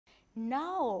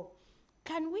Now,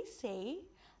 can we say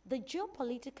the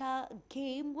geopolitical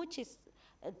game, which is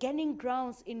gaining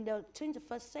grounds in the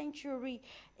 21st century,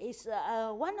 is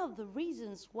one of the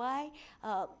reasons why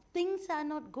things are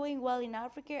not going well in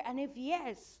Africa? And if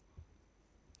yes,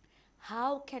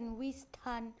 how can we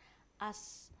stand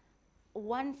as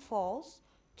one force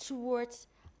towards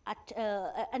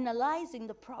analyzing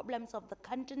the problems of the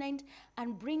continent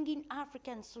and bringing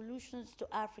African solutions to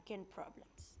African problems?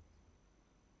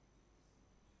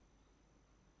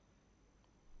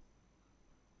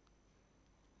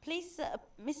 Please,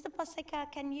 Mr.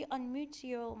 Paseka, can you unmute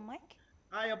your mic?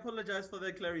 I apologize for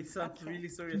that, Clarissa. I'm Okay. really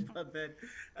sorry about that.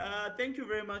 Thank you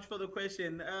very much for the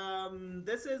question.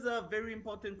 This is a very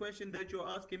important question that you're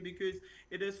asking because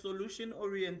it is solution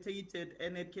orientated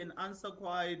and it can answer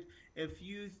quite a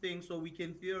few things, so we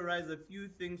can theorize a few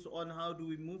things on how do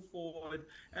we move forward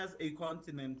as a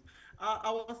continent.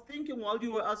 I was thinking while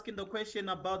you were asking the question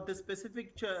about the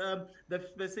specific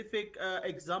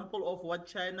example of what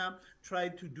China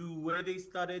tried to do, where they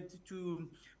started to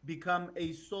become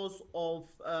a source of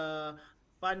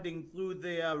funding through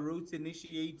their Roots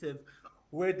Initiative,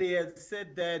 where they had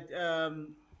said that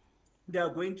they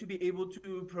are going to be able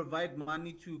to provide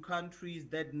money to countries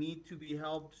that need to be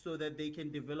helped so that they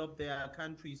can develop their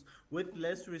countries with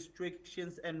less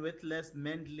restrictions and with less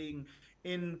meddling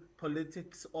in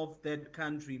politics of that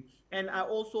country. And I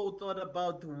also thought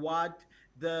about what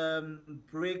the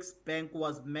BRICS Bank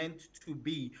was meant to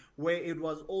be, where it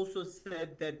was also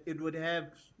said that it would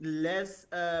have less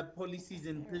policies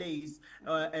in place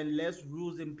and less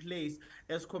rules in place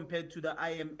as compared to the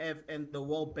IMF and the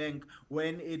World Bank,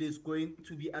 when it is going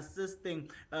to be assisting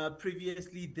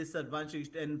previously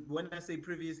disadvantaged. And when I say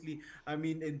previously, I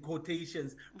mean in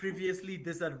quotations, previously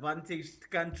disadvantaged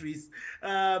countries.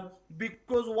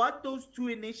 Because what those two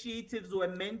initiatives were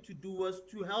meant to do was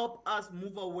to help us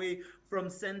move away from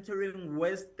centering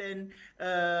Western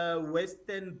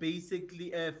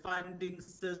basically funding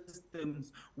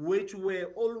systems, which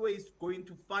were always going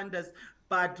to fund us,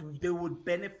 but they would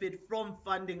benefit from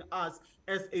funding us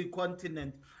as a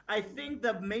continent. I think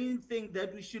the main thing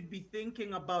that we should be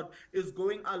thinking about is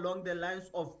going along the lines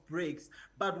of BRICS.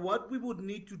 But what we would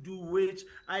need to do, which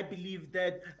I believe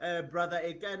that Brother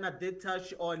Ekana did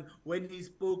touch on when he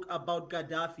spoke about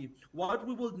Gaddafi, what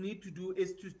we will need to do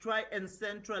is to try and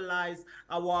centralize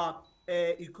our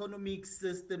economic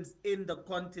systems in the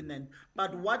continent.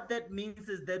 But what that means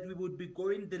is that we would be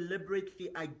going deliberately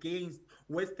against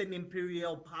Western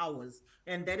imperial powers.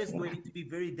 And that is going to be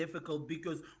very difficult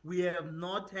because we have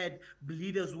not had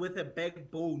leaders with a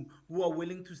backbone who are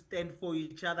willing to stand for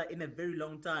each other in a very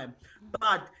long time.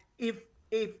 But if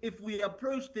we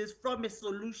approach this from a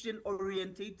solution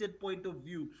orientated point of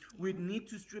view, we need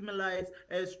to streamline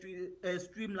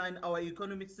our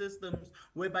economic systems,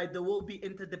 whereby there will be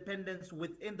interdependence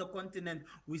within the continent.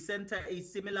 We center a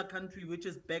similar country which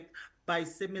is backed by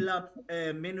similar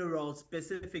minerals,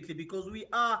 specifically because we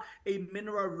are a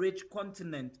mineral rich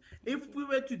continent. If we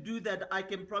were to do that, I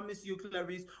can promise you,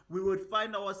 Clarice, we would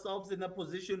find ourselves in a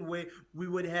position where we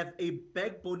would have a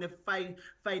backbone,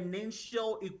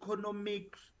 financial,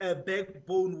 economic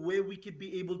backbone, where we could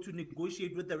be able to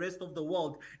negotiate with the rest of the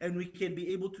world and we can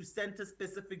be able to center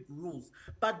specific rules.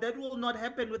 But that will not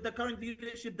happen with the current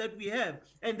leadership that we have.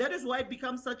 And that is why it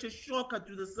becomes such a shocker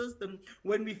to the system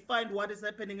when we find what is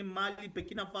happening in Mali,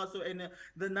 Burkina Faso, and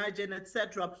the Niger,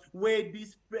 etc., where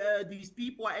these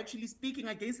people are actually speaking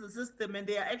against the system and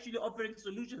they are actually offering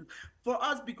solutions for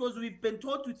us, because we've been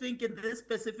taught to think in this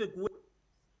specific way.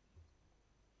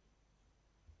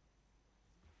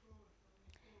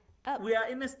 Uh, We are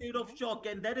in a state of shock,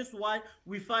 and that is why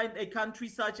we find a country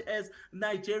such as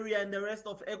Nigeria and the rest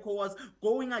of ECOWAS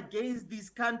going against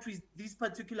these countries, these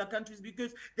particular countries,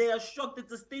 because they are shocked.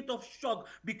 It's a state of shock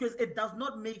because it does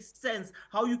not make sense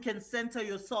how you can center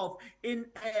yourself in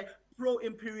a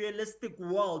pro-imperialistic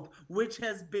world which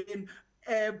has been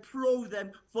pro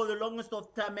them for the longest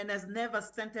of time and has never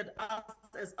centered us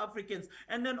as Africans.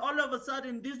 And then all of a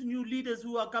sudden, these new leaders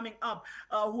who are coming up,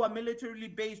 who are militarily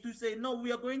based, who say, no,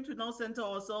 we are going to now center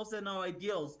ourselves and our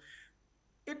ideals.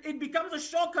 It becomes a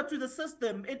shocker to the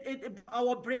system.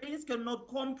 Our brains cannot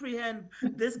comprehend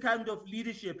this kind of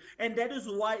leadership. And that is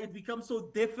why it becomes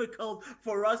so difficult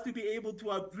for us to be able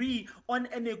to agree on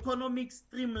an economic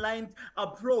streamlined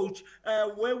approach,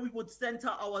 where we would center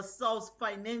ourselves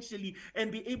financially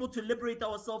and be able to liberate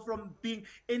ourselves from being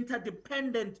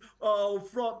interdependent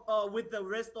from with the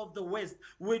rest of the West.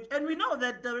 And we know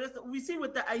that the rest, we see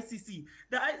with the ICC.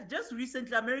 Just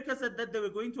recently, America said that they were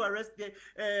going to arrest the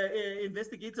investigators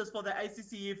investigators for the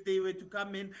ICC if they were to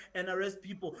come in and arrest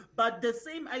people. But the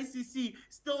same ICC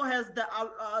still has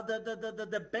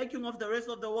the backing of the rest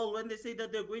of the world when they say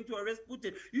that they're going to arrest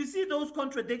Putin. You see those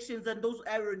contradictions and those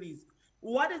ironies.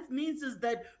 What it means is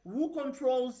that who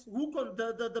controls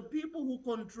the people who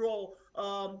control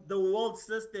the world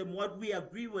system, what we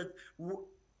agree with,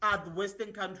 are the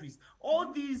Western countries.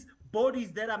 All these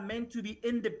bodies that are meant to be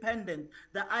independent,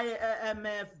 the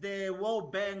IMF, the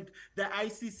World Bank, the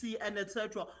ICC, and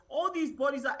etc. All these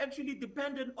bodies are actually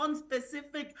dependent on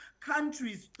specific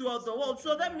countries throughout the world.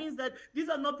 So that means that these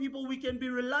are not people we can be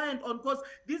reliant on, because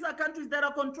these are countries that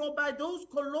are controlled by those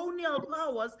colonial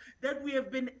powers that we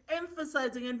have been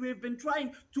emphasizing and we have been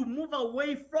trying to move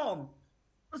away from.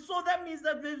 So that means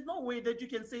that there's no way that you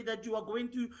can say that you are going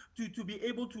to be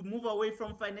able to move away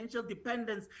from financial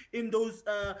dependence in those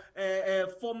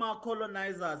former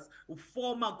colonizers,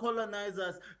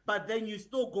 but then you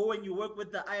still go and you work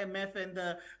with the IMF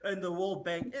and the World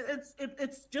Bank.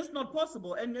 It's just not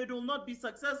possible, and it will not be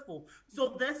successful.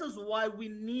 So this is why we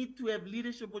need to have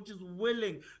leadership which is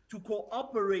willing to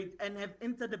cooperate and have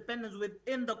interdependence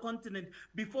within the continent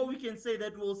before we can say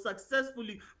that we'll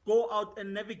successfully go out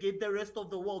and navigate the rest of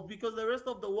the world, because the rest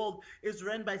of the world is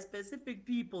run by specific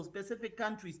people, specific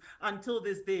countries until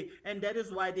this day, and that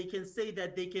is why they can say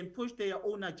that they can push their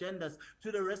own agendas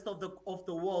to the rest of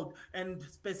the world, and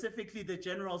specifically the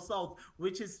general south,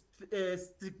 which is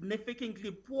significantly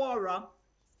poorer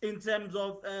in terms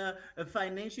of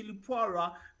financially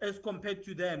poorer as compared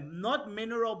to them. Not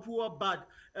mineral poor, but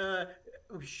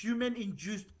human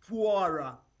induced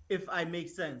poorer, if I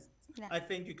make sense. Yeah. I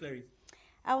thank you, Clarice.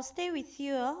 I'll stay with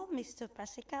you, Mr.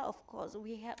 Pasika. Of course,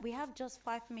 we have just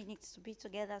 5 minutes to be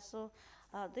together, so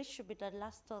this should be the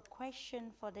last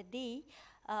question for the day.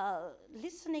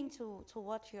 Listening to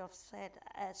what you have said,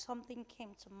 something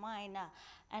came to mind,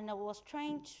 and I was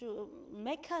trying to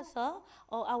make us,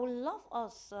 or I would love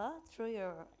us, through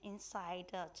your insight,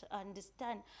 to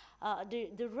understand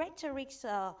the rhetorics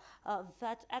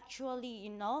that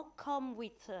actually, come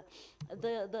with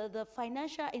the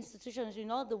financial institutions,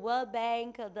 the World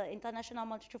Bank, the International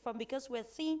Monetary Fund, because we're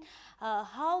seeing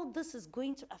how this is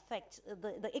going to affect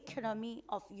the economy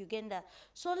of Uganda.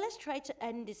 So let's try to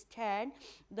understand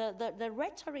the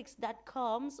rhetorics that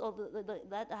comes, or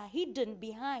that are hidden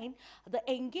behind the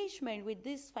engagement with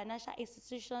these financial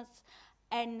institutions,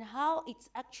 and how it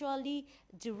actually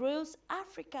derails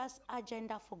Africa's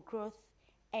agenda for growth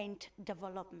and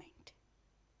development.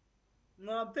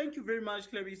 No, thank you very much,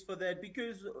 Clarice, for that,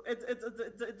 because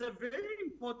it's a very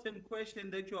important question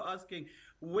that you're asking,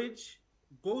 which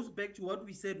goes back to what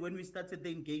we said when we started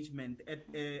the engagement at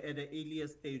an earlier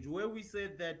stage, where we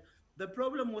said that the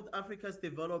problem with Africa's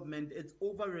development is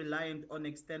over reliant on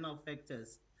external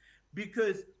factors,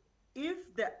 because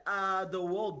if the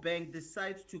World Bank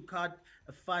decides to cut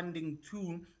funding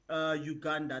to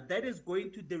Uganda, that is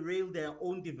going to derail their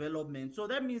own development. So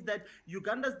that means that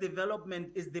Uganda's development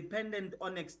is dependent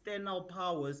on external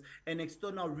powers and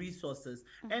external resources.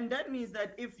 And that means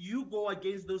that if you go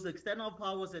against those external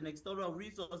powers and external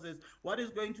resources, what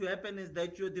is going to happen is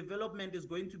that your development is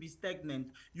going to be stagnant.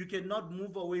 You cannot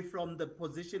move away from the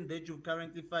position that you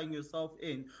currently find yourself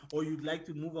in, or you'd like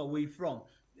to move away from.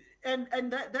 And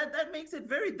that makes it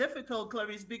very difficult,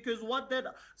 Clarice, because what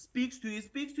that speaks to, it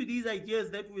speaks to these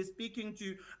ideas that we're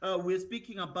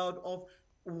speaking about, of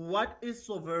what is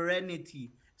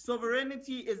sovereignty.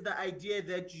 Sovereignty is the idea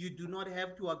that you do not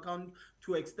have to account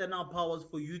to external powers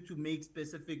for you to make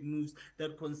specific moves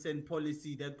that concern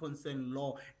policy, that concern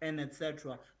law, and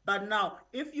etc. But now,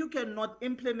 if you cannot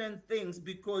implement things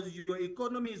because your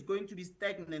economy is going to be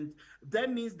stagnant,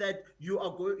 that means that you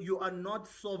are not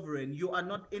sovereign, you are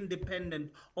not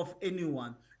independent of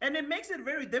anyone. And it makes it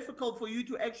very difficult for you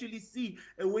to actually see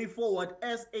a way forward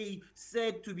as a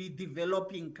said to be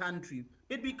developing country.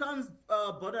 It becomes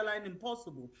borderline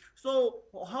impossible. So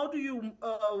how do you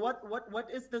what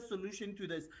is the solution to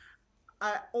this?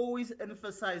 I always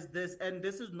emphasize this, and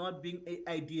this is not being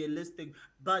idealistic,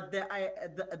 but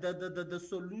the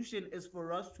solution is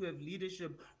for us to have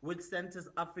leadership which centers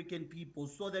African people,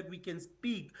 so that we can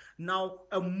speak now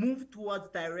a move towards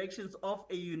directions of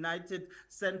a united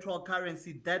central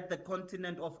currency that the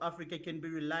continent of Africa can be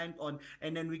reliant on,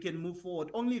 and then we can move forward.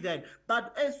 Only then.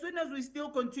 But as soon as we still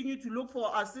continue to look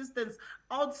for assistance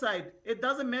outside, it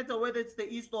doesn't matter whether it's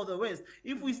the East or the West.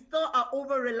 If we still are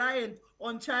over reliant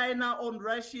on China, on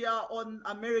Russia, on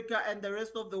America, and the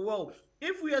rest of the world,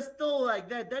 if we are still like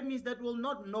that, that means that we'll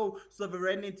not know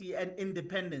sovereignty and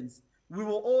independence. We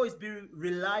will always be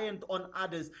reliant on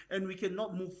others, and we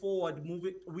cannot move forward.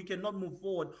 We cannot move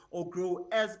forward or grow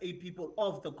as a people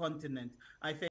of the continent. I think.